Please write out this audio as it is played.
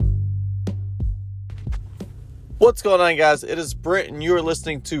What's going on, guys? It is Brent, and you are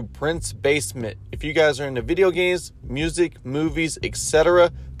listening to Brent's Basement. If you guys are into video games, music, movies,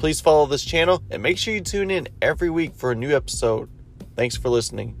 etc., please follow this channel and make sure you tune in every week for a new episode. Thanks for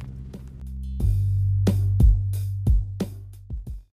listening.